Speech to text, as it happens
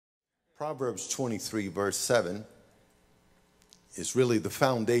Proverbs 23, verse 7 is really the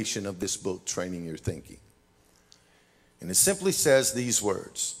foundation of this book, Training Your Thinking. And it simply says these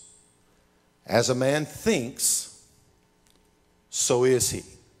words: as a man thinks, so is he.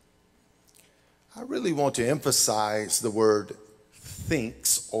 I really want to emphasize the word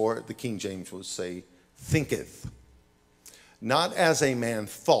thinks, or the King James would say thinketh. Not as a man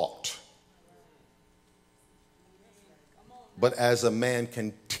thought, but as a man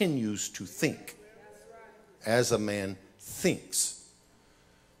continues to think. As a man thinks.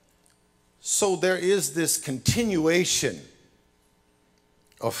 So there is this continuation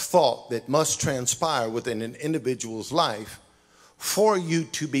of thought that must transpire within an individual's life for you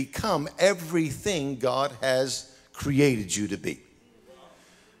to become everything God has created you to be.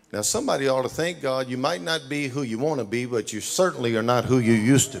 Now, somebody ought to thank God you might not be who you want to be, but you certainly are not who you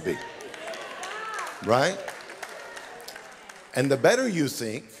used to be. Right? And the better you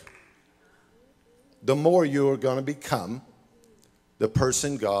think, the more you're going to become the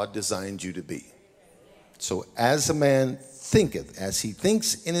person God designed you to be. So as a man thinketh, as he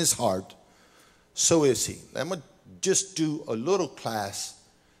thinks in his heart, so is he. I'm going to just do a little class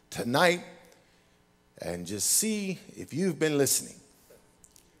tonight and just see if you've been listening.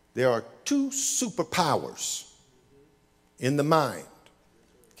 There are two superpowers in the mind.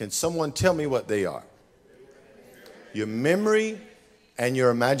 Can someone tell me what they are? Your memory and your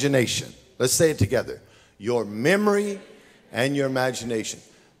imagination. Let's say it together. Your memory and your imagination.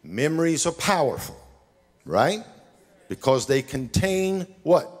 Memories are powerful, right? Because they contain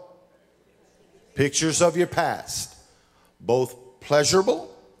what? Pictures of your past, both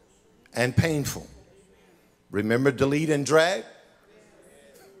pleasurable and painful. Remember delete and drag?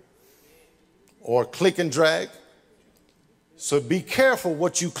 Or click and drag? So be careful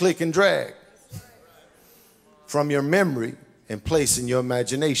what you click and drag from your memory and place in your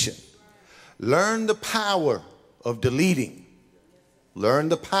imagination. Learn the power of deleting. Learn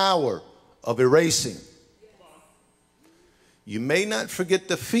the power of erasing. You may not forget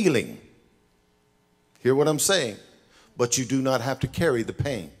the feeling. Hear what I'm saying? But you do not have to carry the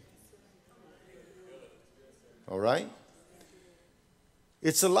pain. All right?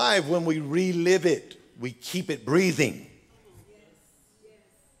 It's alive when we relive it. We keep it breathing.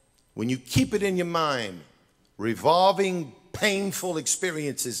 When you keep it in your mind, revolving painful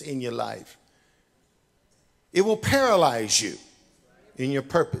experiences in your life, it will paralyze you in your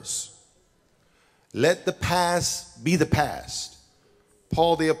purpose. Let the past be the past.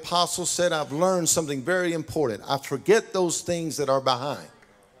 Paul the apostle said, I've learned something very important. I forget those things that are behind.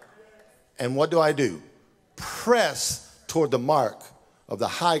 And what do? Press toward the mark of the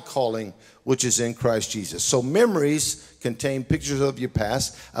high calling which is in Christ Jesus. So memories contain pictures of your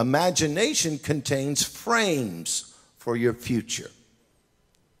past. Imagination contains frames for your future.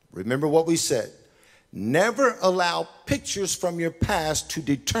 Remember what we said. Never allow pictures from your past to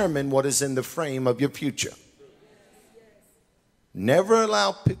determine what is in the frame of your future. Never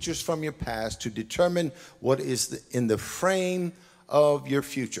allow pictures from your past to determine what is in the frame of your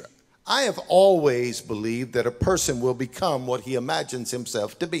future. I have always believed that a person will become what he imagines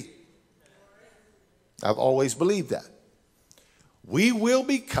himself to be. I've always believed that. We will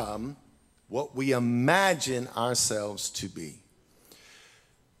become what we imagine ourselves to be.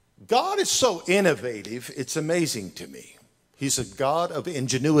 God is so innovative, it's amazing to me. He's a God of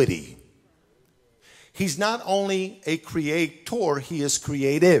ingenuity. He's not only a creator, he is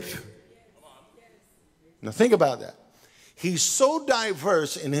creative. Now think about that. He's so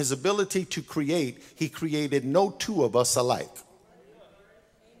diverse in his ability to create, he created no two of us alike.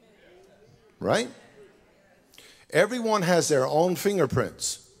 Right? Everyone has their own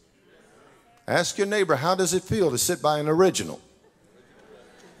fingerprints. Ask your neighbor, how does it feel to sit by an original?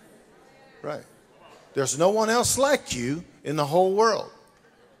 Right. There's no one else like you in the whole world.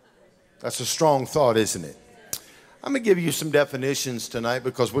 That's a strong thought, isn't it? I'm going to give you some definitions tonight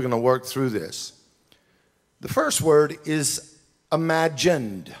because we're going to work through this. The first word is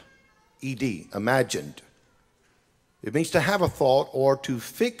imagined, E-D, imagined. It means to have a thought or to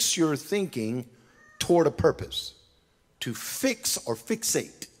fix your thinking toward a purpose. To fix or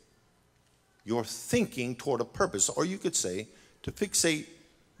fixate your thinking toward a purpose. Or you could say to fixate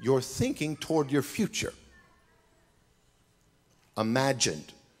your thinking toward your future.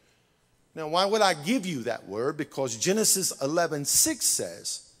 Imagined. Now, why would I give you that word? Because Genesis 11:6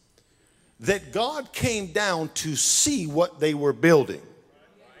 says that God came down to see what they were building.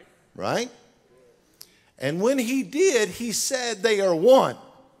 Right? And when he did, he said they are one.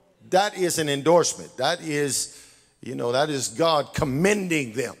 That is an endorsement. That is, that is God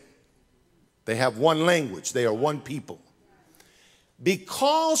commending them. They have one language. They are one people.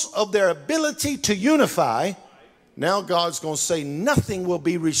 because of their ability to unify, now God's going to say nothing will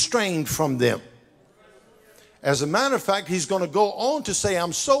be restrained from them. As a matter of fact, he's going to go on to say,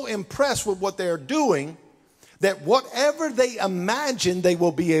 I'm so impressed with what they're doing that whatever they imagine, they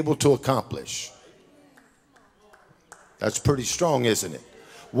will be able to accomplish. That's pretty strong, isn't it?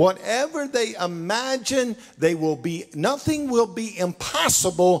 Whatever they imagine, they will be, nothing will be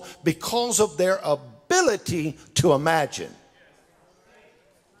impossible because of their ability to imagine.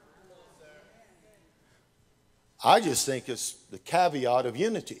 I just think it's the caveat of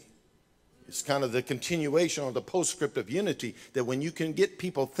unity. It's kind of the continuation or the postscript of unity, that when you can get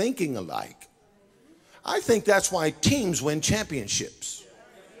people thinking alike, I think that's why teams win championships.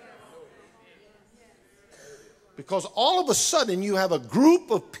 Because all of a sudden you have a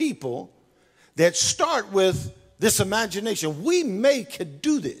group of people that start with this imagination. We could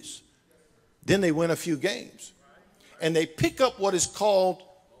do this. Then they win a few games. And they pick up what is called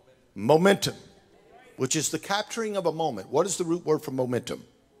momentum, which is the capturing of a moment. What is the root word for momentum?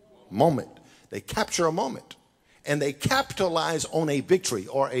 Moment. They capture a moment. And they capitalize on a victory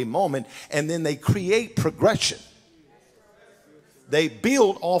or a moment. And then they create progression. They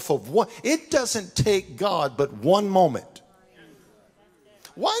build off of one. It doesn't take God but one moment.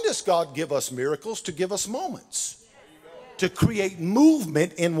 Why does God give us miracles? To give us moments. To create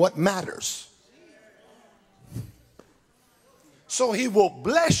movement in what matters. So he will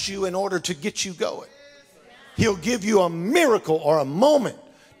bless you in order to get you going. He'll give you a miracle or a moment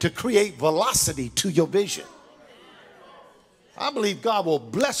to create velocity to your vision. I believe God will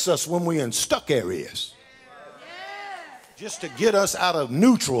bless us when we're in stuck areas, just to get us out of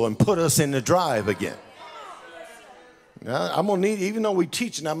neutral and put us in the drive again. Now, I'm going to need, even though we're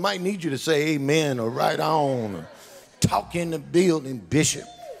teaching, I might need you to say amen or right on or talk in the building, Bishop.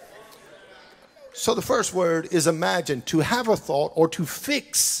 So the first word is imagine, to have a thought or to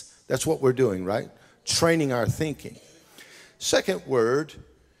fix. That's what we're doing, right? Training our thinking. Second word,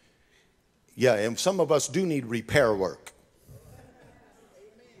 yeah, and some of us do need repair work.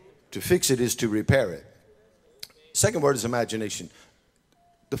 To fix it is to repair it. Second word is imagination.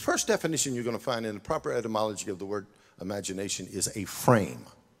 The first definition you're going to find in the proper etymology of the word imagination is a frame.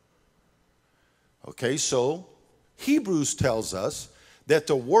 Okay, so Hebrews tells us that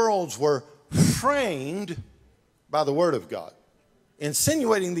the worlds were framed by the word of God,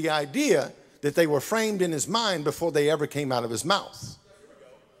 insinuating the idea that they were framed in his mind before they ever came out of his mouth.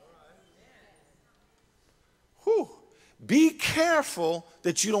 Whew. Be careful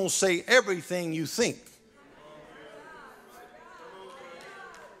that you don't say everything you think.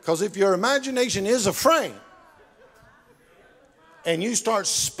 Because if your imagination is a frame and you start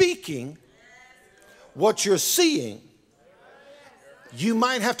speaking what you're seeing, you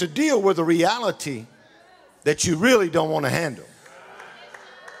might have to deal with a reality that you really don't want to handle.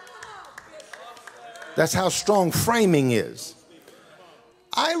 That's how strong framing is.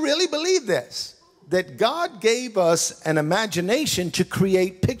 I really believe this, that God gave us an imagination to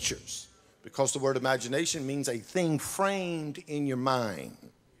create pictures, because the word imagination means a thing framed in your mind.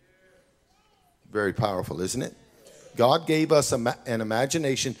 Very powerful, isn't it? God gave us an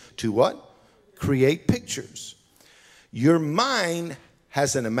imagination to what? Create pictures. Your mind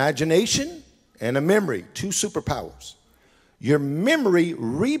has an imagination and a memory, two superpowers. Your memory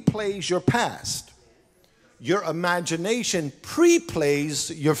replays your past. Your imagination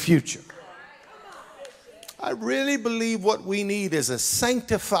pre-plays your future. I really believe what we need is a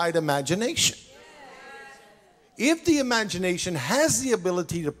sanctified imagination. If the imagination has the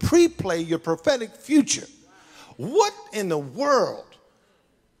ability to pre-play your prophetic future, what in the world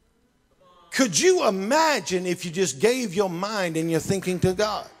could you imagine if you just gave your mind and your thinking to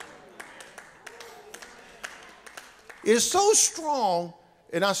God? It's so strong,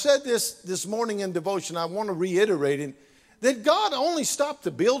 and I said this morning in devotion, I want to reiterate it, that God only stopped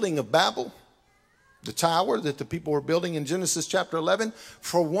the building of Babel, the tower that the people were building in Genesis chapter 11,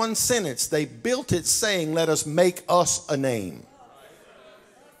 for one sentence. They built it saying, let us make us a name.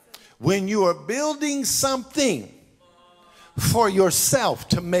 When you are building something for yourself,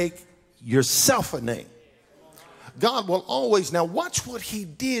 to make yourself a name, God will always, now watch what he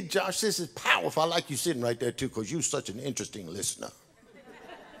did, Josh. This is powerful. I like you sitting right there too, because you're such an interesting listener.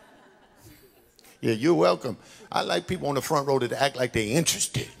 Yeah, you're welcome. I like people on the front row that act like they're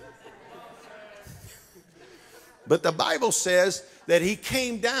interested. But the Bible says that he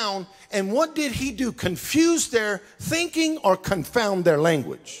came down, and what did he do? Confuse their thinking or confound their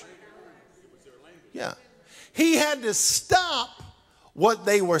language? Yeah. He had to stop what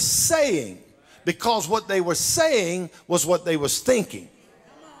they were saying, because what they were saying was what they was thinking.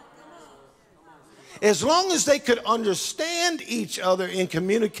 As long as they could understand each other in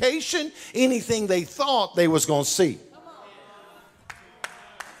communication, anything they thought they was going to see.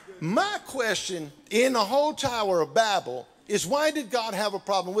 My question in the whole Tower of Babel is, why did God have a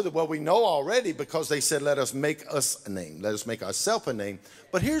problem with it? Well, we know already, because they said, let us make us a name. Let us make ourselves a name.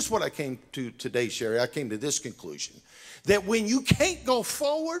 But here's what I came to today, Sherry. I came to this conclusion, that when you can't go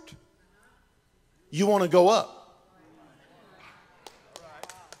forward, you want to go up.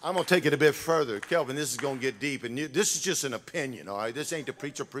 I'm going to take it a bit further. Kelvin, this is going to get deep, and this is just an opinion, all right? This ain't the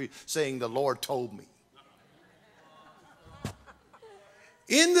preacher saying the Lord told me.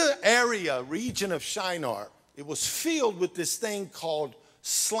 In the region of Shinar, it was filled with this thing called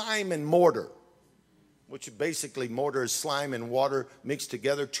slime and mortar, which basically mortar is slime and water mixed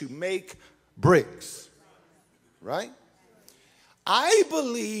together to make bricks, right? I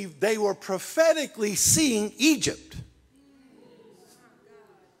believe they were prophetically seeing Egypt.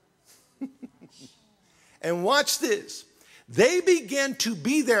 And watch this. They began to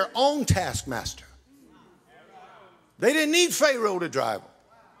be their own taskmaster. They didn't need Pharaoh to drive them.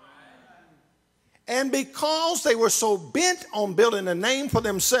 And because they were so bent on building a name for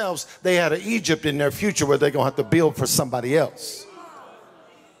themselves, they had an Egypt in their future where they're going to have to build for somebody else.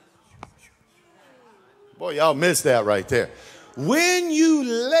 Boy, y'all missed that right there. When you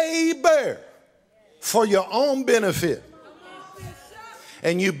labor for your own benefit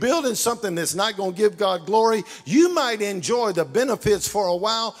and you're building something that's not going to give God glory, you might enjoy the benefits for a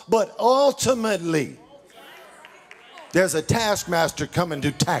while, but ultimately there's a taskmaster coming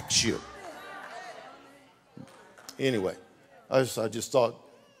to tax you. Anyway, I just thought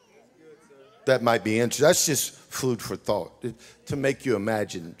that might be interesting. That's just food for thought, to make you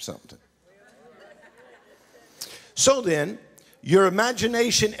imagine something. So then, your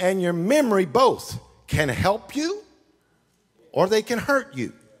imagination and your memory both can help you or they can hurt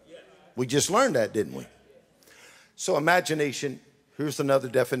you. We just learned that, didn't we? So imagination, here's another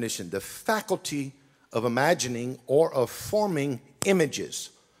definition: the faculty of imagining or of forming images.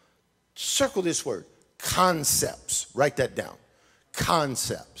 Circle this word. Concepts. Write that down.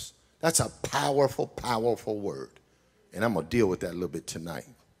 Concepts. That's a powerful, powerful word. And I'm going to deal with that a little bit tonight.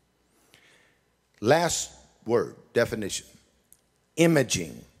 Last word, definition.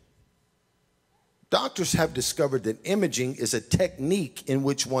 Imaging. Doctors have discovered that imaging is a technique in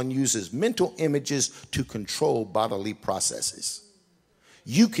which one uses mental images to control bodily processes.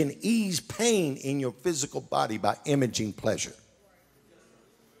 You can ease pain in your physical body by imaging pleasure.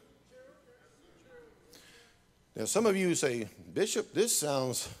 Now, some of you say, Bishop, this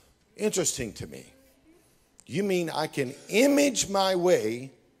sounds interesting to me. You mean I can image my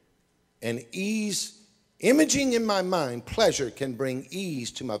way and ease? Imaging in my mind, pleasure can bring ease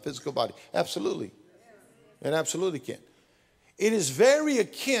to my physical body. Absolutely. It absolutely can. It is very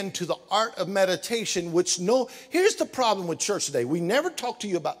akin to the art of meditation, which here's the problem with church today. We never talk to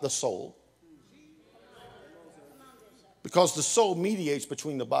you about the soul, because the soul mediates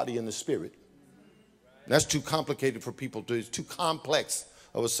between the body and the spirit. That's too complicated for people to, it's too complex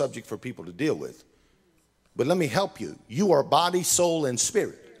of a subject for people to deal with. But let me help you. You are body, soul, and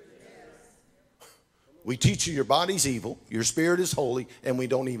spirit. We teach you your body's evil, your spirit is holy, and we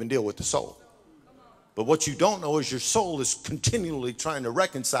don't even deal with the soul. But what you don't know is your soul is continually trying to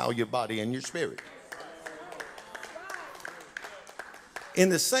reconcile your body and your spirit. In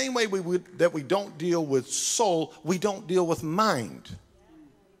the same way that we don't deal with soul, we don't deal with mind.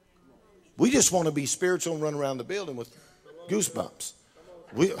 We just want to be spiritual and run around the building with goosebumps.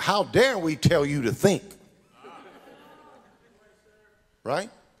 How dare we tell you to think? Right?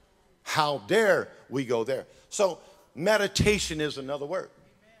 How dare we go there? So meditation is another word.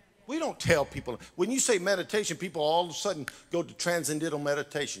 We don't tell people. When you say meditation, people all of a sudden go to transcendental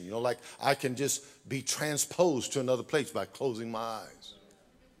meditation. You know, like I can just be transposed to another place by closing my eyes.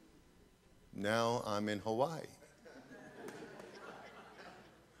 Now I'm in Hawaii.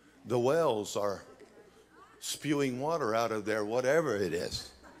 The wells are spewing water out of there, whatever it is.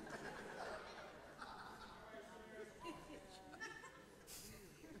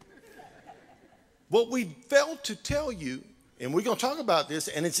 What we failed to tell you, and we're going to talk about this,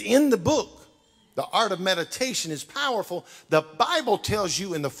 and it's in the book. The art of meditation is powerful. The Bible tells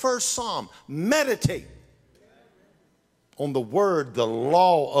you in the first Psalm, meditate on the word, the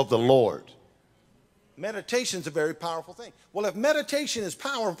law of the Lord. Meditation is a very powerful thing. Well, if meditation is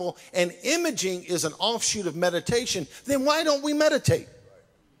powerful and imaging is an offshoot of meditation, then why don't we meditate?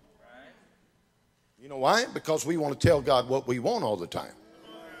 You know why? Because we want to tell God what we want all the time.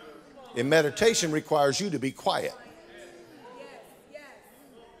 And meditation requires you to be quiet.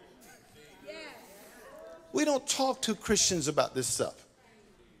 We don't talk to Christians about this stuff.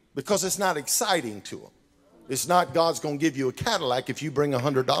 because it's not exciting to them. It's not God's going to give you a Cadillac if you bring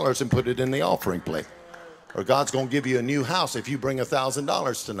 $100 and put it in the offering plate. Or God's going to give you a new house if you bring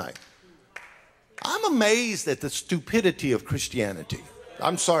 $1,000 tonight. I'm amazed at the stupidity of Christianity.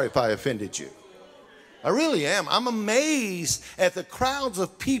 I'm sorry if I offended you. I really am. I'm amazed at the crowds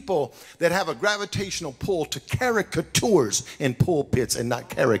of people that have a gravitational pull to caricatures in pulpits and not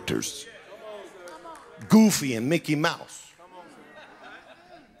characters. Goofy and Mickey Mouse.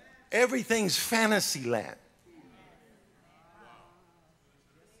 Everything's fantasy land.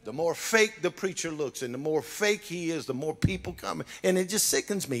 The more fake the preacher looks and the more fake he is, the more people come. And it just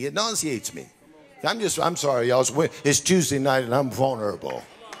sickens me. It nauseates me. I'm sorry, y'all. It's Tuesday night and I'm vulnerable.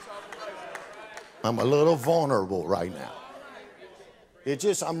 I'm a little vulnerable right now.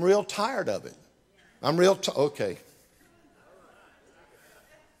 I'm real tired of it. Okay.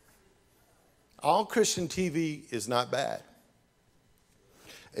 All Christian TV is not bad.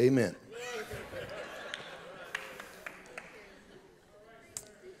 Amen.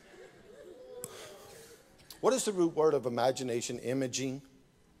 What is the root word of imagination? Imaging.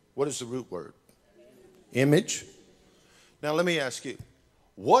 What is the root word? Image. Now let me ask you,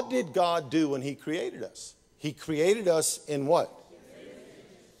 what did God do when he created us? He created us in what?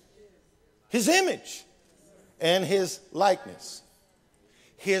 His image and his likeness.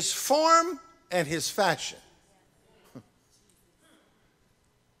 His form and his fashion.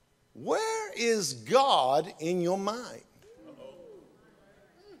 Where is God in your mind?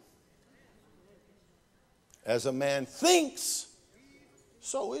 As a man thinks,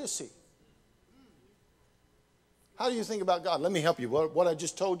 so is he. How do you think about God? Let me help you. What I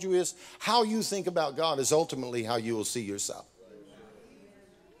just told you is how you think about God is ultimately how you will see yourself.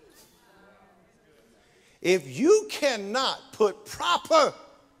 If you cannot put proper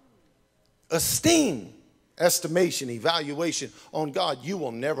esteem, estimation, evaluation on God, you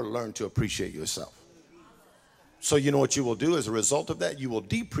will never learn to appreciate yourself. So you know what you will do as a result of that? You will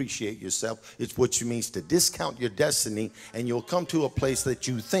depreciate yourself. It's what it means to discount your destiny, and you'll come to a place that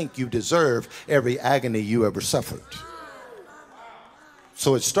you think you deserve every agony you ever suffered.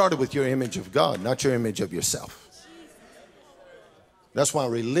 So it started with your image of God, not your image of yourself. That's why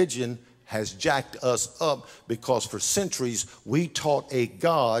religion has jacked us up, because for centuries we taught a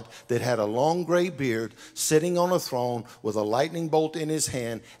God that had a long gray beard sitting on a throne with a lightning bolt in his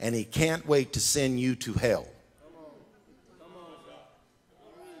hand, and he can't wait to send you to hell.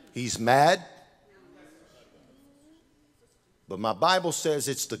 He's mad. But my Bible says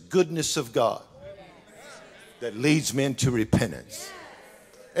it's the goodness of God that leads men to repentance.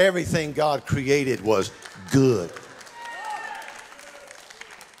 Everything God created was good.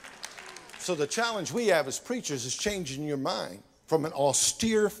 So the challenge we have as preachers is changing your mind from an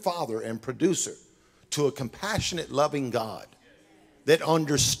austere father and producer to a compassionate, loving God that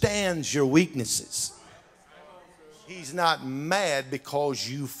understands your weaknesses. He's not mad because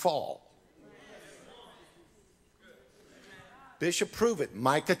you fall. Bishop, prove it.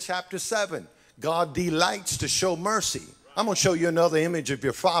 Micah chapter 7. God delights to show mercy. I'm going to show you another image of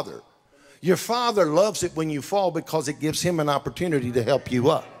your father. Your father loves it when you fall because it gives him an opportunity to help you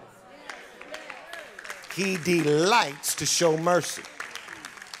up. He delights to show mercy.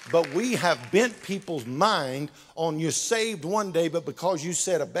 But we have bent people's mind on you're saved one day, but because you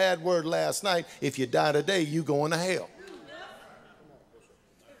said a bad word last night, if you die today, you going to hell.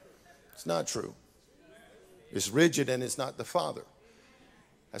 It's not true. It's rigid, and it's not the Father.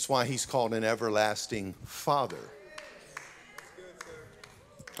 That's why he's called an everlasting Father.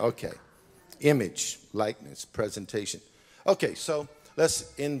 Okay. Image, likeness, presentation. Okay, so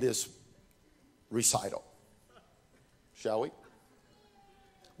let's end this recital, shall we?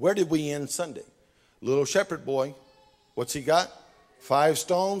 Where did we end Sunday? Little shepherd boy, what's he got? 5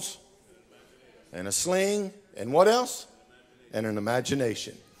 stones and a sling, and what else? And an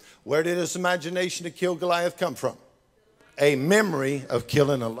imagination. Where did his imagination to kill Goliath come from? A memory of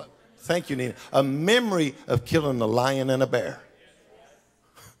killing a, thank you, Nina, a memory of killing a lion and a bear.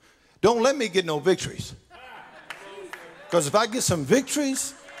 Don't let me get no victories. Because if I get some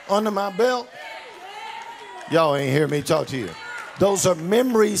victories under my belt, y'all ain't hear me talk to you. Those are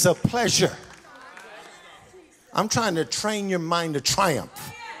memories of pleasure. I'm trying to train your mind to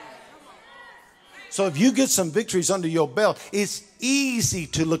triumph. So if you get some victories under your belt, it's easy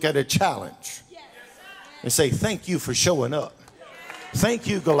to look at a challenge and say, thank you for showing up. Thank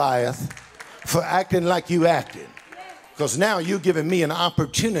you, Goliath, for acting like you acted. Because now you're giving me an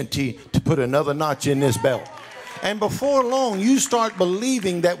opportunity to put another notch in this belt. And before long, you start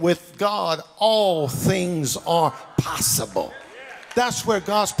believing that with God, all things are possible. That's where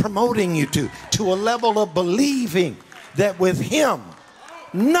God's promoting you to a level of believing that with him,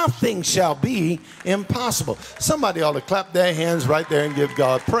 nothing shall be impossible. Somebody ought to clap their hands right there and give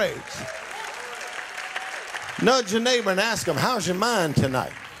God praise. Nudge your neighbor and ask him, how's your mind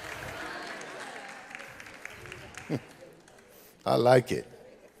tonight? I like it.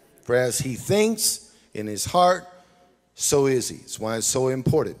 For as he thinks in his heart, so is he. That's why it's so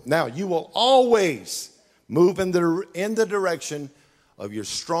important. Now, you will always move in the direction of your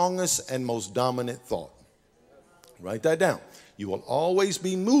strongest and most dominant thought. Write that down. You will always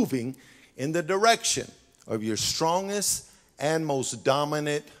be moving in the direction of your strongest and most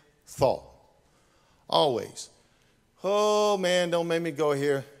dominant thought. Always. Oh, man, don't make me go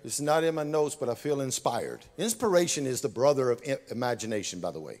here. It's not in my notes, but I feel inspired. Inspiration is the brother of imagination,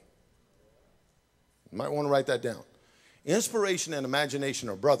 by the way. You might want to write that down. Inspiration and imagination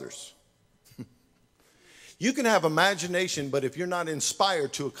are brothers. You can have imagination, but if you're not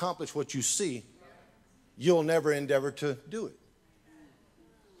inspired to accomplish what you see, you'll never endeavor to do it.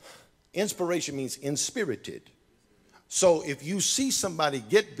 Inspiration means inspirited. So if you see somebody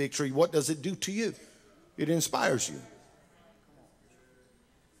get victory, what does it do to you? It inspires you.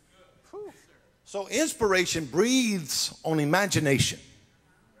 So inspiration breathes on imagination,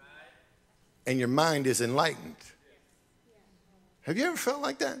 and your mind is enlightened. Have you ever felt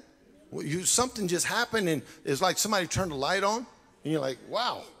like that? Something just happened, and it's like somebody turned the light on, and you're like,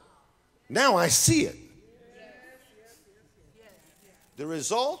 wow, now I see it. The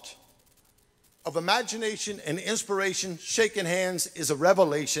result of imagination and inspiration shaking hands is a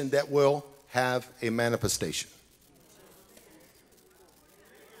revelation that will have a manifestation.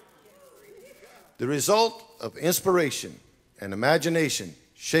 The result of inspiration and imagination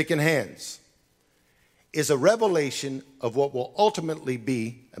shaking hands is a revelation of what will ultimately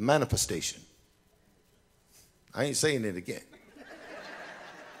be a manifestation. I ain't saying it again.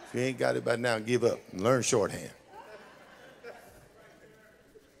 If you ain't got it by now, give up and learn shorthand.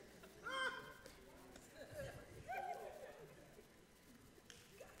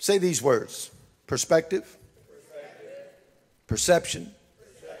 Say these words: perspective, perception,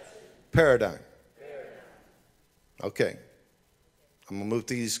 paradigm. Okay, I'm going to move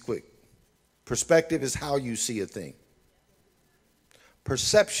through these quick. Perspective is how you see a thing.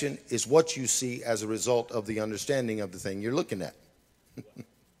 Perception is what you see as a result of the understanding of the thing you're looking at.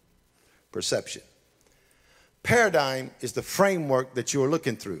 Perception. Paradigm is the framework that you're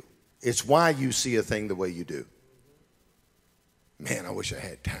looking through. It's why you see a thing the way you do. Man, I wish I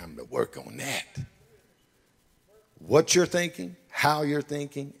had time to work on that. What you're thinking, how you're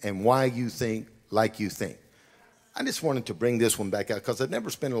thinking, and why you think like you think. I just wanted to bring this one back out because I've never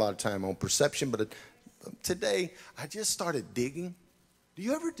spent a lot of time on perception, but today I just started digging. Do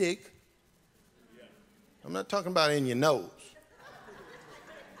you ever dig? I'm not talking about in your nose.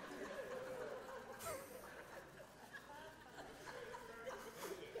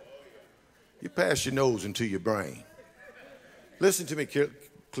 You pass your nose into your brain. Listen to me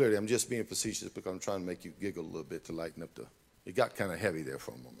clearly. I'm just being facetious because I'm trying to make you giggle a little bit to lighten up it got kind of heavy there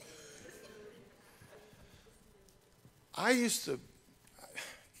for a moment.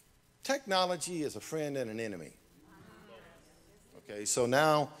 Technology is a friend and an enemy. Okay, so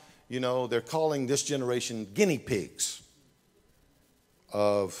now, they're calling this generation guinea pigs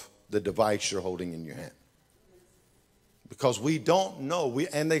of the device you're holding in your hand. Because we don't know,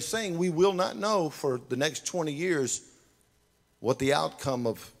 and they're saying we will not know for the next 20 years what the outcome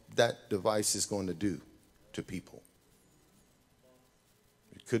of that device is going to do to people.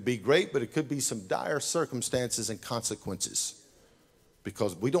 It could be great, but it could be some dire circumstances and consequences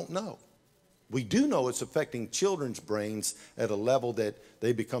because we don't know. We do know it's affecting children's brains at a level that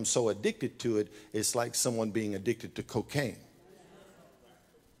they become so addicted to it, it's like someone being addicted to cocaine.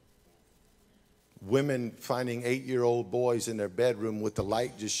 Women finding 8-year-old boys in their bedroom with the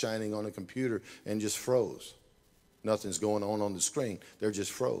light just shining on a computer and just froze. Nothing's going on the screen. They're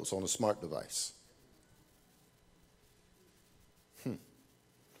just froze on a smart device.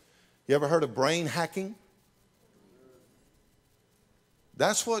 You ever heard of brain hacking?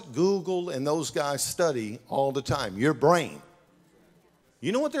 That's what Google and those guys study all the time, your brain.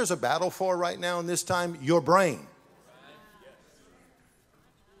 You know what there's a battle for right now in this time? Your brain.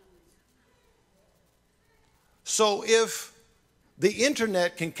 So if the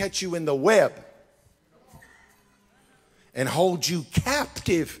internet can catch you in the web and hold you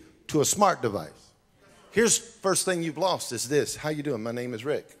captive to a smart device. Here's first thing you've lost is this. How you doing? My name is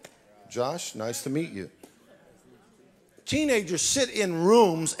Rick. Josh, nice to meet you. Teenagers sit in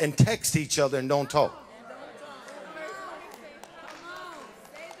rooms and text each other and don't talk.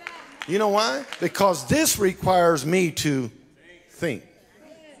 You know why? Because this requires me to think.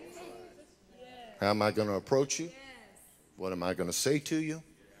 How am I going to approach you? What am I going to say to you?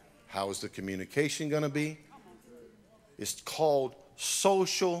 How is the communication going to be? It's called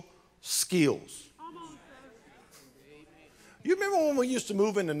social skills. You remember when we used to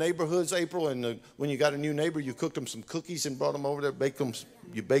move into neighborhoods, April, and when you got a new neighbor, you cooked them some cookies and brought them over there, baked them,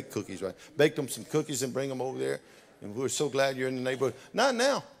 you baked cookies, right? Baked them some cookies and bring them over there. And we're so glad you're in the neighborhood. Not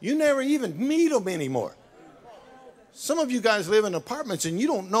now. You never even meet them anymore. Some of you guys live in apartments and you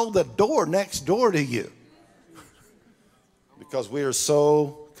don't know the door next door to you. Because we are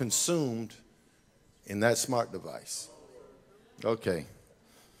so consumed in that smart device. Okay.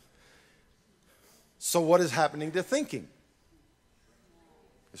 So what is happening to thinking?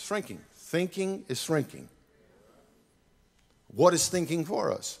 It's shrinking. Thinking is shrinking. What is thinking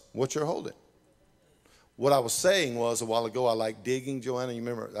for us? What you're holding. What I was saying was a while ago, I like digging, Joanna. You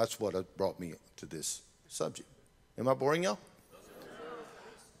remember, that's what brought me to this subject. Am I boring y'all?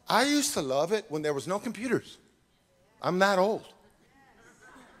 I used to love it when there was no computers. I'm that old.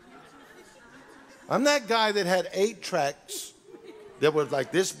 I'm that guy that had 8 tracks that were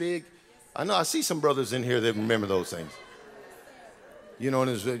like this big. I know I see some brothers in here that remember those things. You know,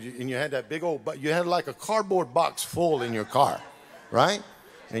 and you had that big old, you had like a cardboard box full in your car, right?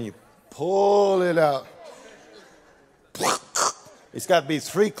 And you pull it out. It's got to be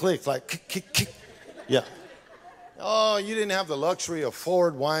 3 clicks, like kick. Yeah. Oh, you didn't have the luxury of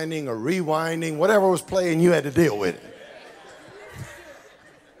forward winding or rewinding. Whatever was playing, you had to deal with it.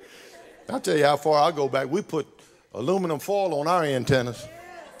 I'll tell you how far I go back. We put aluminum foil on our antennas.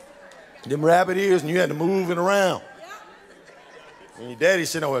 Them rabbit ears, and you had to move it around. And your daddy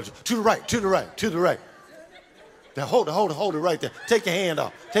said, "Oh, to the right, to the right, to the right." Now hold it right there. Take your hand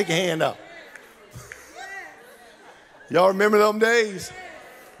off. Take your hand off. Y'all remember them days?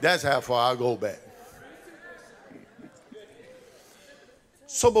 That's how far I go back.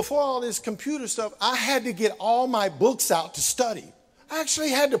 So before all this computer stuff, I had to get all my books out to study. I actually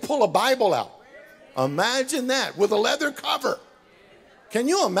had to pull a Bible out. Imagine that, with a leather cover. Can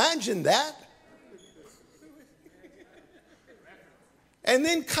you imagine that? And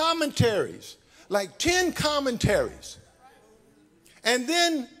then commentaries, like 10 commentaries. And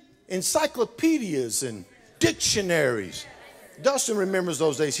then encyclopedias and dictionaries. Dustin remembers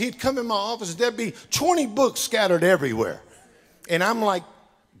those days. He'd come in my office and there'd be 20 books scattered everywhere. And I'm like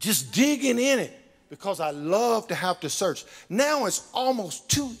just digging in it because I love to have to search. Now it's almost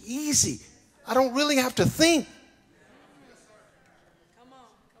too easy. I don't really have to think.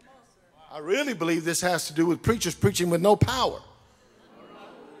 I really believe this has to do with preachers preaching with no power.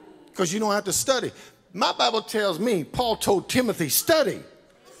 Because you don't have to study. My Bible tells me, Paul told Timothy, study.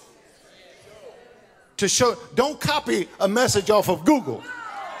 To show, don't copy a message off of Google.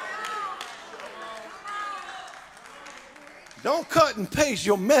 Don't cut and paste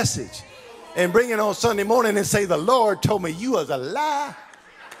your message and bring it on Sunday morning and say, the Lord told me. You was a lie.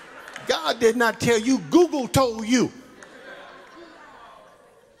 God did not tell you. Google told you.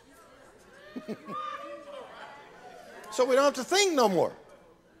 So we don't have to think no more.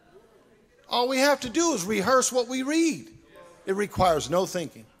 All we have to do is rehearse what we read. It requires no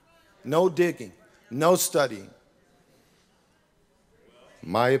thinking, no digging, no studying.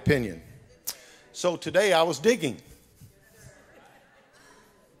 My opinion. So today I was digging.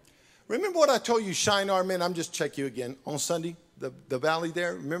 Remember what I told you, Shinar, man? I'm just check you again on Sunday, the valley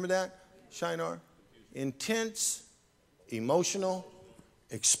there. Remember that, Shinar? Intense emotional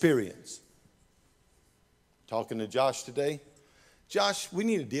experience. Talking to Josh today. Josh, we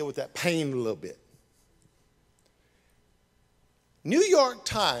need to deal with that pain a little bit. New York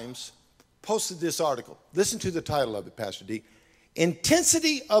Times posted this article. Listen to the title of it, Pastor D.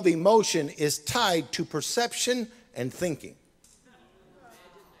 Intensity of emotion is tied to perception and thinking.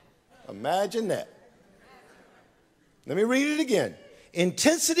 Imagine that. Let me read it again.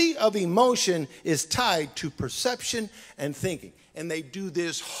 Intensity of emotion is tied to perception and thinking. And they do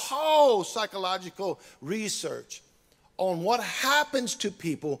this whole psychological research on what happens to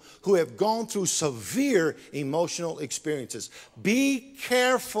people who have gone through severe emotional experiences. Be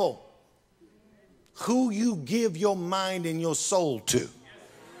careful who you give your mind and your soul to.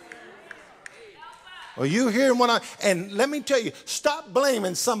 Are you hearing what and let me tell you, stop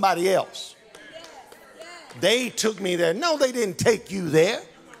blaming somebody else. They took me there. No, they didn't take you there.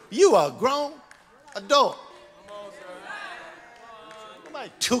 You are a grown adult.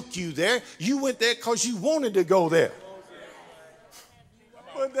 Nobody took you there. You went there because you wanted to go there.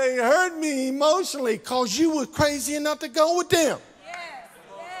 But they hurt me emotionally because you were crazy enough to go with them.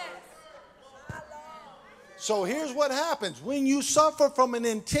 So here's what happens. When you suffer from an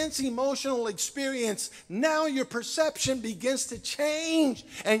intense emotional experience, now your perception begins to change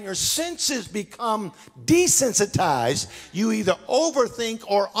and your senses become desensitized. You either overthink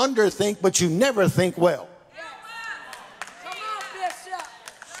or underthink, but you never think well. Come on,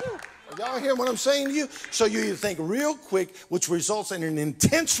 Bishop. Y'all hear what I'm saying to you? So you either think real quick, which results in an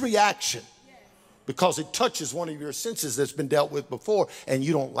intense reaction because it touches one of your senses that's been dealt with before, and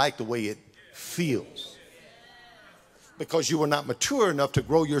you don't like the way it feels. Because you were not mature enough to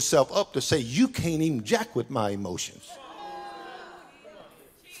grow yourself up to say, you can't even jack with my emotions.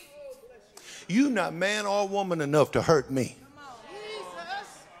 You're not man or woman enough to hurt me.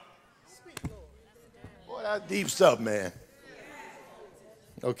 Boy, that's deep stuff, man.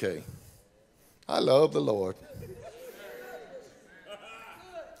 Okay. I love the Lord.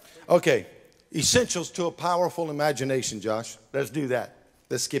 Okay. Essentials to a powerful imagination, Josh. Let's do that.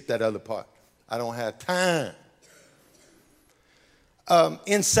 Let's skip that other part. I don't have time.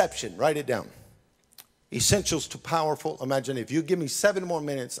 Inception, write it down. Essentials to powerful imagination. If you give me 7 more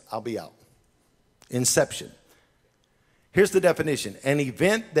minutes, I'll be out. Inception. Here's the definition. An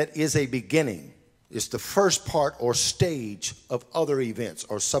event that is a beginning is the first part or stage of other events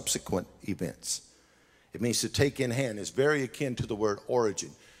or subsequent events. It means to take in hand. It's very akin to the word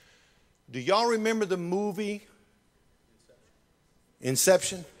origin. Do y'all remember the movie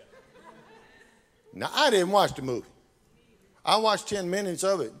Inception? Now, I didn't watch the movie. I watched 10 minutes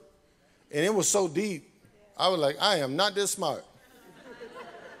of it, and it was so deep, I was like, I am not this smart.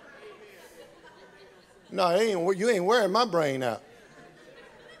 No, you ain't wearing my brain out.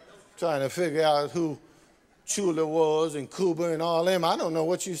 Trying to figure out who Chula was and Cuba and all them. I don't know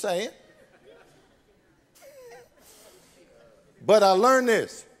what you're saying. But I learned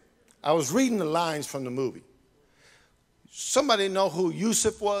this. I was reading the lines from the movie. Somebody know who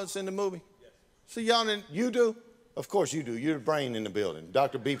Yusuf was in the movie? See, y'all didn't, you do? Of course you do. You're the brain in the building.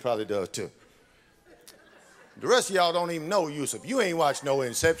 Dr. B probably does too. The rest of y'all don't even know Yusuf. You ain't watched no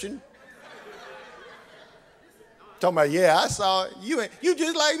Inception. Talking about, yeah, I saw it. You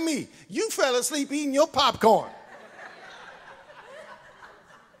just like me. You fell asleep eating your popcorn.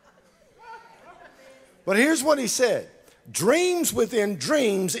 But here's what he said. Dreams within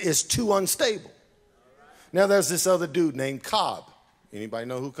dreams is too unstable. Now there's this other dude named Cobb. Anybody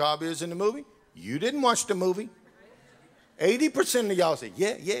know who Cobb is in the movie? You didn't watch the movie. 80% of y'all say,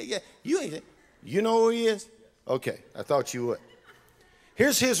 yeah. You know who he is? Okay, I thought you would.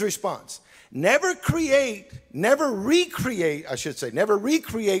 Here's his response. Never recreate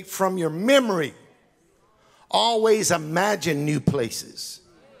from your memory. Always imagine new places.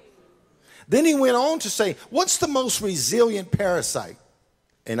 Then he went on to say, what's the most resilient parasite?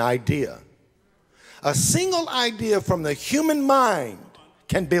 An idea. A single idea from the human mind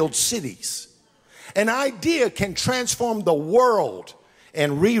can build cities. An idea can transform the world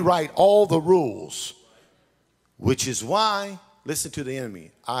and rewrite all the rules, which is why, listen to the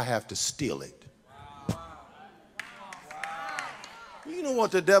enemy, I have to steal it. You know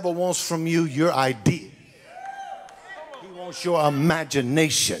what the devil wants from you? Your idea. He wants your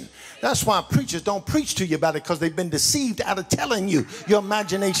imagination. That's why preachers don't preach to you about it, because they've been deceived out of telling you your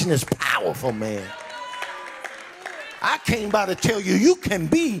imagination is powerful, man. I came by to tell you, you can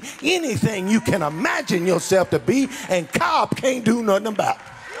be anything you can imagine yourself to be, and Cobb can't do nothing about it.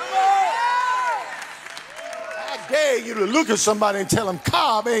 I dare you to look at somebody and tell them,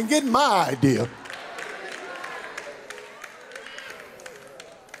 Cobb ain't getting my idea.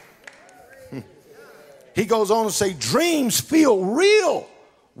 He goes on to say, dreams feel real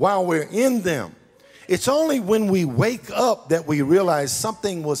while we're in them. It's only when we wake up that we realize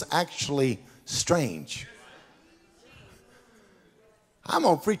something was actually strange. I'm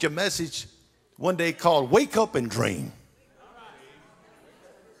going to preach a message one day called Wake Up and Dream.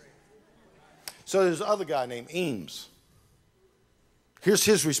 So there's another guy named Eames. Here's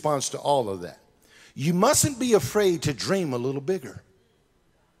his response to all of that. You mustn't be afraid to dream a little bigger.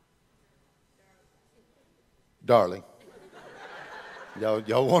 Darling.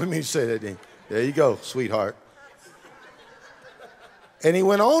 Y'all wanted me to say that, didn't you? There you go, sweetheart. And he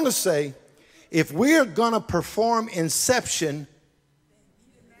went on to say, if we're going to perform Inception,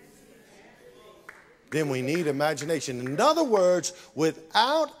 then we need imagination. In other words,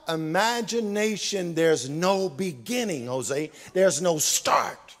 without imagination, there's no beginning, Jose. There's no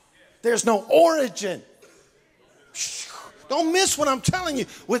start. There's no origin. Don't miss what I'm telling you.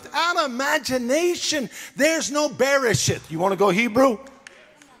 Without imagination, there's no bereshith. You want to go Hebrew?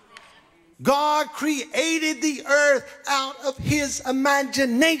 God created the earth out of his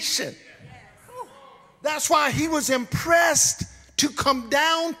imagination. That's why he was impressed to come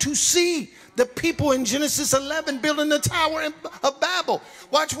down to see the people in Genesis 11 building the Tower of Babel.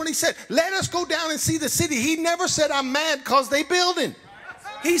 Watch what he said. Let us go down and see the city. He never said, I'm mad because they building.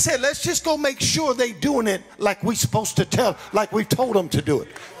 He said, let's just go make sure they doing it like we supposed to tell, like we told them to do it.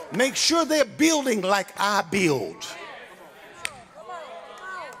 Make sure they're building like I build.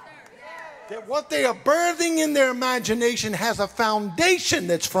 That what they are birthing in their imagination has a foundation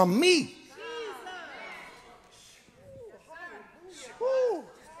that's from me. Woo.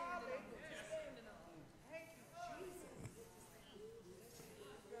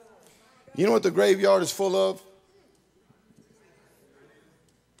 You know what the graveyard is full of?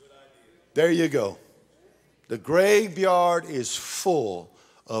 There you go. The graveyard is full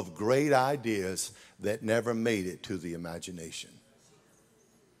of great ideas that never made it to the imagination.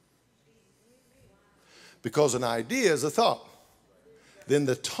 Because an idea is a thought. Then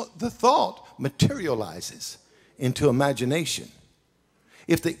the thought materializes into imagination.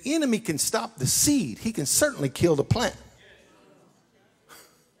 If the enemy can stop the seed, he can certainly kill the plant.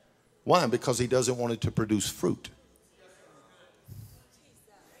 Why? Because he doesn't want it to produce fruit.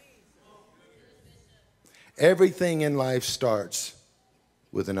 Everything in life starts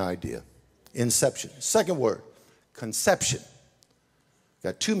with an idea. Inception. Second word, conception.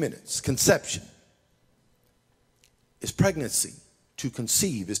 Got 2 minutes. Conception is pregnancy. To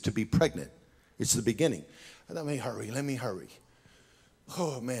conceive is to be pregnant. It's the beginning. Let me hurry.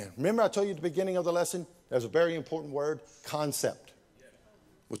 Oh, man. Remember I told you at the beginning of the lesson, there's a very important word, concept,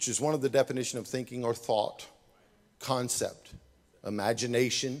 which is one of the definition of thinking or thought. Concept.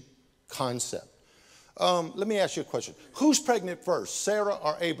 Imagination. Concept. Let me ask you a question. Who's pregnant first, Sarah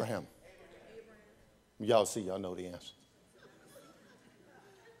or Abraham? Y'all see, y'all know the answer.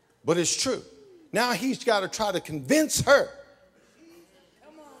 But it's true. Now he's got to try to convince her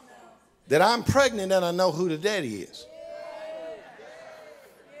that I'm pregnant and I know who the daddy is.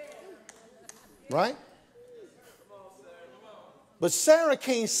 Right? But Sarah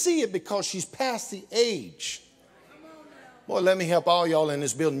can't see it because she's past the age. Boy, let me help all y'all in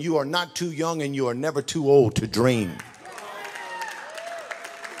this building. You are not too young and you are never too old to dream.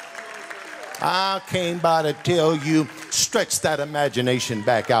 I came by to tell you, stretch that imagination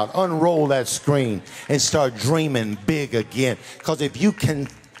back out. Unroll that screen and start dreaming big again. Because if you can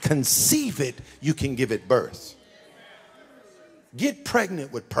conceive it, you can give it birth. Get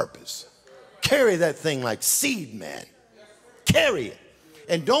pregnant with purpose. Carry that thing like seed, man. Carry it.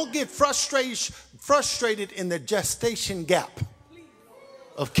 And don't get frustrated in the gestation gap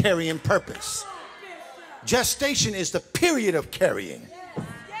of carrying purpose. Gestation is the period of carrying.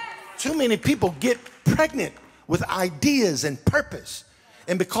 Too many people get pregnant with ideas and purpose.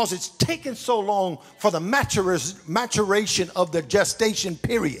 And because it's taken so long for the maturation of the gestation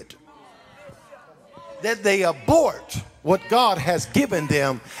period, that they abort what God has given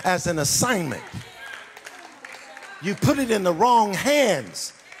them as an assignment. You put it in the wrong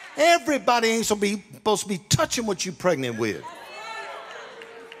hands. Everybody ain't supposed to be touching what you're pregnant with.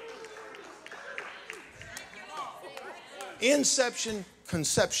 Inception,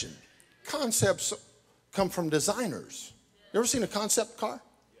 conception. Concepts come from designers. You ever seen a concept car?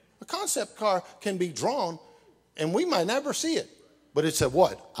 A concept car can be drawn and we might never see it, but it's a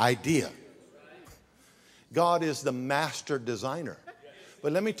what? Idea. God is the master designer.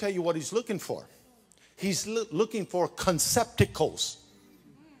 But let me tell you what he's looking for. He's looking for concepticals.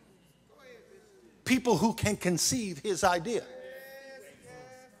 People who can conceive his idea.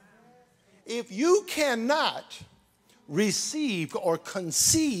 If you cannot receive or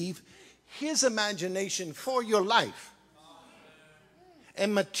conceive his imagination for your life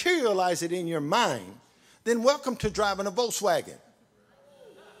and materialize it in your mind, then welcome to driving a Volkswagen.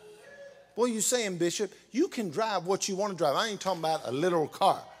 What are you saying, Bishop? You can drive what you want to drive. I ain't talking about a literal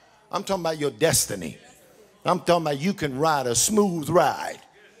car. I'm talking about your destiny. I'm talking about you can ride a smooth ride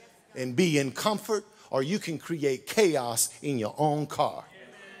and be in comfort, or you can create chaos in your own car.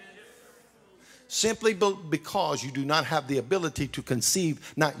 Simply because you do not have the ability to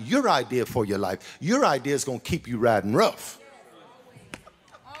conceive not your idea for your life. Your idea is going to keep you riding rough.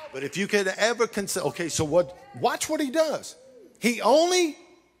 But if you can ever conceive, okay, so watch what he does.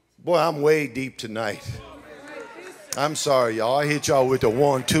 Boy, I'm way deep tonight. I'm sorry, y'all. I hit y'all with the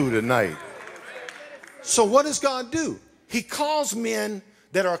 1-2 tonight. So what does God do? He calls men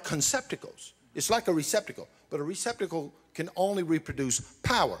that are concepticals. It's like a receptacle, but a receptacle can only reproduce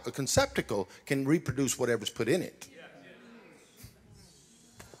power. A conceptacle can reproduce whatever's put in it.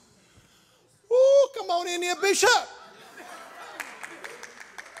 Ooh, come on in here, Bishop.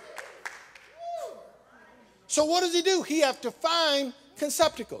 So what does he do? He have to find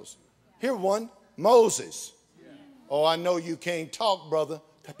concepticals. Here one, Moses. Oh, I know you can't talk, brother.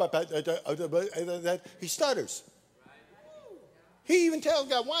 He stutters. He even tells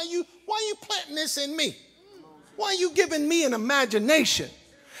God, why are you planting this in me? Why are you giving me an imagination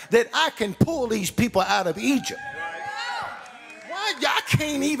that I can pull these people out of Egypt? Why? I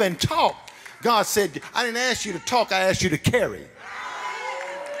can't even talk. God said, I didn't ask you to talk, I asked you to carry.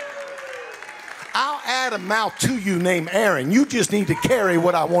 I'll add a mouth to you named Aaron. You just need to carry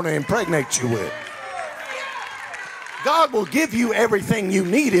what I want to impregnate you with. God will give you everything you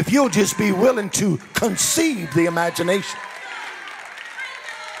need if you'll just be willing to conceive the imagination.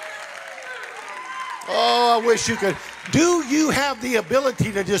 Oh, I wish you could. Do you have the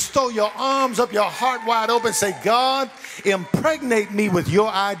ability to just throw your arms up, your heart wide open, and say, God, impregnate me with your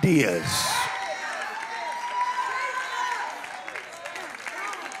ideas?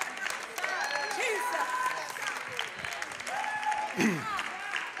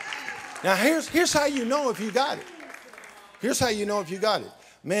 Now, here's how you know if you got it. Here's how you know if you got it.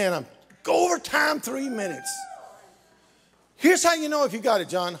 Man, I'm go over time 3 minutes. Here's how you know if you got it,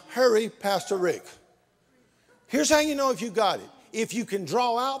 John. Hurry, Pastor Rick. Here's how you know if you got it. If you can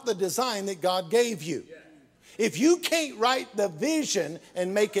draw out the design that God gave you. If you can't write the vision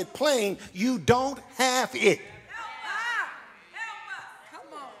and make it plain, you don't have it.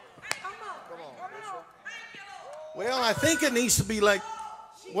 Well, I think it needs to be like,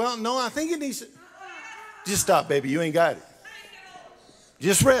 well, no, I think it needs to. Just stop, baby. You ain't got it.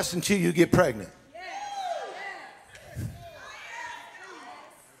 Just rest until you get pregnant.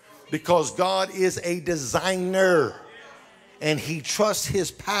 Because God is a designer, and he trusts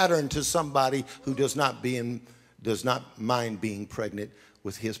his pattern to somebody who does not mind being pregnant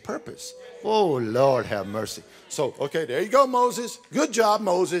with his purpose. Oh, Lord, have mercy. So, okay, there you go, Moses. Good job,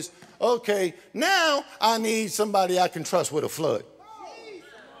 Moses. Okay, now I need somebody I can trust with a flood.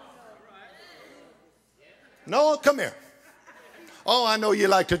 Noah, come here. Oh, I know you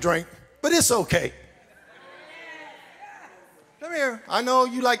like to drink, but it's okay. Come here. I know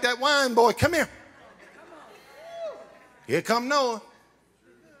you like that wine, boy. Come here. Here come Noah.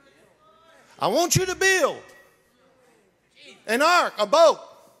 I want you to build an ark, a boat.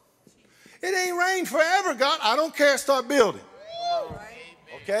 It ain't rained forever, God. I don't care. Start building.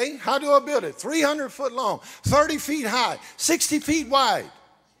 Okay? How do I build it? 300 foot long, 30 feet high, 60 feet wide.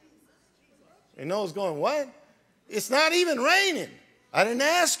 And Noah's going, what? It's not even raining. I didn't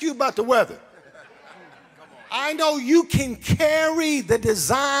ask you about the weather. I know you can carry the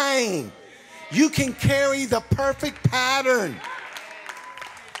design. You can carry the perfect pattern.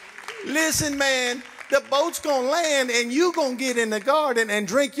 Listen, man, the boat's going to land and you going to get in the garden and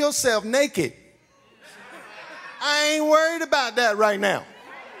drink yourself naked. I ain't worried about that right now.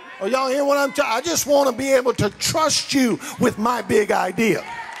 Oh, y'all hear what I'm talking? I just want to be able to trust you with my big idea.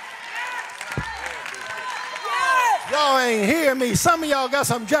 Y'all ain't hear me. Some of y'all got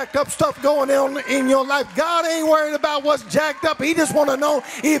some jacked up stuff going on in your life. God ain't worried about what's jacked up. He just want to know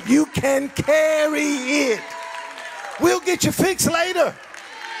if you can carry it. We'll get you fixed later.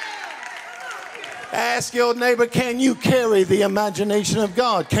 Ask your neighbor, can you carry the imagination of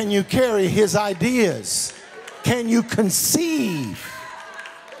God? Can you carry his ideas? Can you conceive?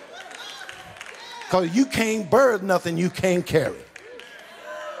 Because you can't birth nothing you can't carry.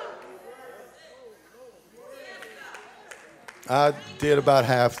 I did about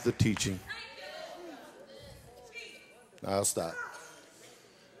half the teaching. I'll stop.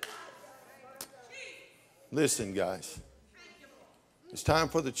 Listen, guys. It's time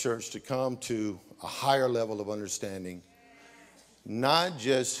for the church to come to a higher level of understanding, not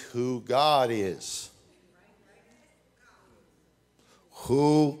just who God is,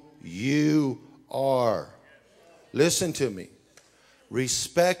 who you are. Listen to me.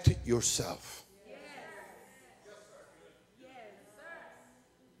 Respect yourself.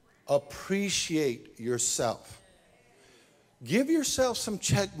 Appreciate yourself. Give yourself some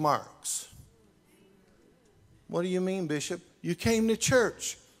check marks. What do you mean, Bishop? You came to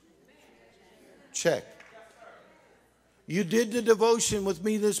church. Check. You did the devotion with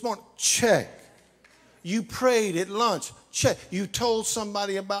me this morning. Check. You prayed at lunch. Check. You told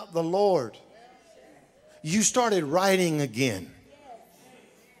somebody about the Lord. You started writing again.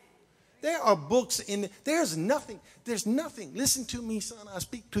 There are books in, there's nothing. Listen to me, son. I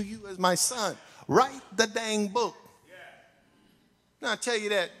speak to you as my son. Write the dang book. Now, I tell you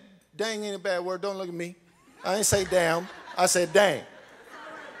that, dang ain't a bad word. Don't look at me. I didn't say damn. I said dang.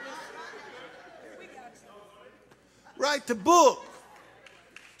 Write the book.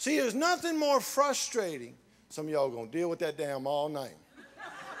 See, there's nothing more frustrating. Some of y'all are going to deal with that damn all night.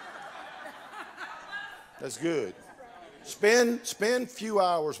 That's good. Spend few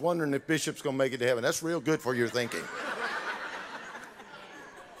hours wondering if Bishop's going to make it to heaven. That's real good for your thinking.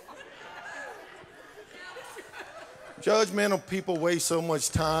 Judgmental people waste so much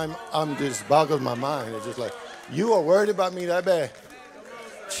time. I'm just boggles my mind. It's just like, you are worried about me that bad.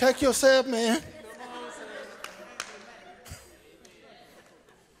 Check yourself, man.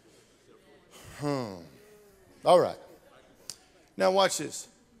 All right. Now watch this.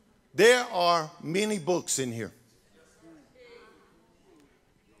 There are many books in here.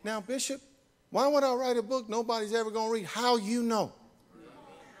 Now, Bishop, why would I write a book nobody's ever going to read? How you know?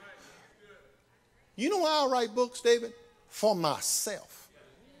 You know why I write books, David? For myself.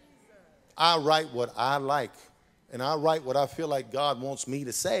 I write what I like, and I write what I feel like God wants me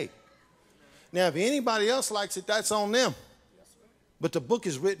to say. Now, if anybody else likes it, that's on them. But the book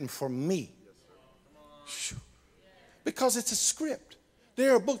is written for me. Because it's a script.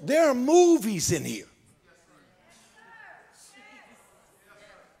 There are movies in here.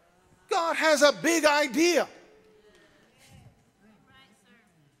 God has a big idea.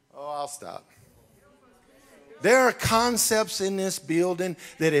 Oh, I'll stop. There are concepts in this building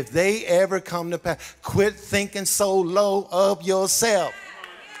that if they ever come to pass, quit thinking so low of yourself.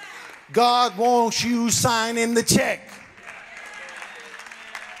 God wants you signing the check.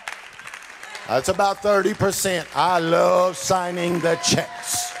 That's about 30%. I love signing the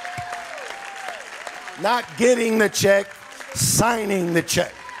checks. Not getting the check, signing the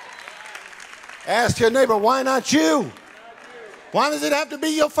check. Ask your neighbor, why not you? Why does it have to be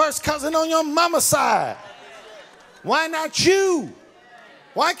your first cousin on your mama's side? Why not you?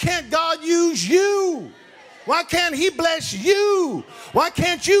 Why can't God use you? Why can't he bless you? Why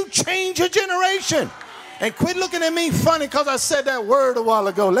can't you change a generation? And quit looking at me funny because I said that word a while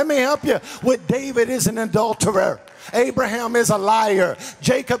ago. Let me help you with David is an adulterer. Abraham is a liar.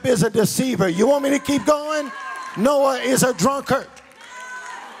 Jacob is a deceiver. You want me to keep going? Noah is a drunkard.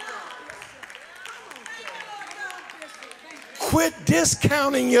 Quit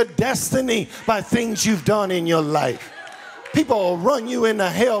discounting your destiny by things you've done in your life. People will run you into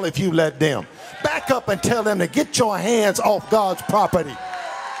hell if you let them. Back up and tell them to get your hands off God's property.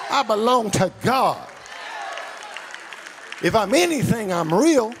 I belong to God. If I'm anything, I'm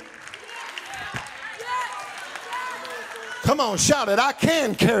real. Come on, shout it. I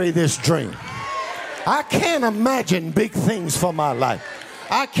can carry this dream. I can imagine big things for my life.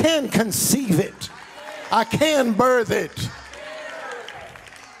 I can conceive it. I can birth it.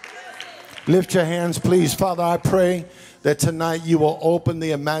 Lift your hands, please. Father, I pray that tonight you will open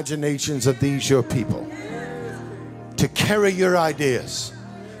the imaginations of these your people to carry your ideas,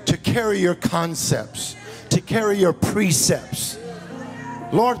 to carry your concepts, to carry your precepts.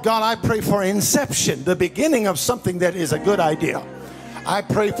 Lord God, I pray for inception, the beginning of something that is a good idea. I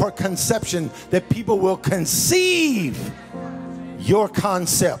pray for conception, that people will conceive your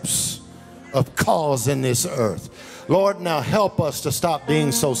concepts of cause in this earth. Lord, now help us to stop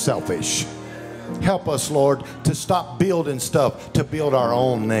being so selfish. Help us, Lord, to stop building stuff to build our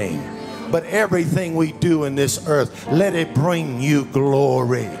own name. But everything we do in this earth, let it bring you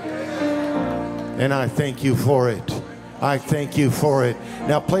glory. And I thank you for it. I thank you for it.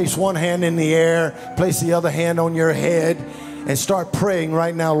 Now place one hand in the air, place the other hand on your head, and start praying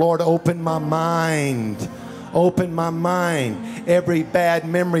right now. Lord, open my mind. Open my mind. Every bad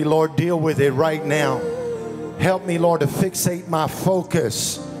memory, Lord, deal with it right now. Help me, Lord, to fixate my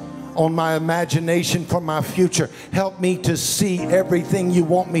focus on my imagination for my future. Help me to see everything you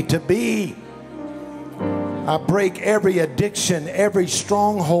want me to be. I break every addiction, every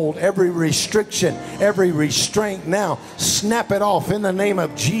stronghold, every restriction, every restraint now. Snap it off in the name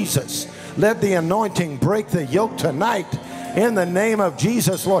of Jesus. Let the anointing break the yoke tonight. In the name of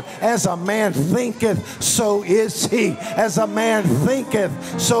Jesus, Lord. As a man thinketh, so is he. As a man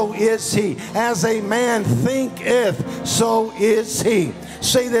thinketh, so is he. As a man thinketh, so is he.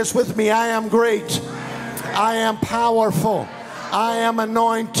 Say this with me. I am great. I am powerful. I am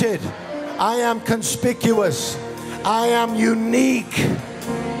anointed. I am conspicuous. I am unique.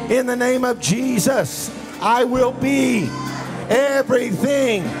 In the name of Jesus, I will be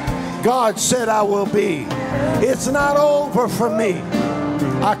everything God said I will be. It's not over for me.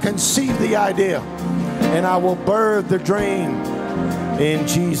 I conceive the idea and I will birth the dream in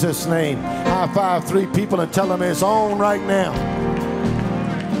Jesus' name. High five 3 people and tell them it's on right now.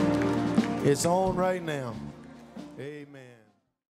 It's on right now. Amen.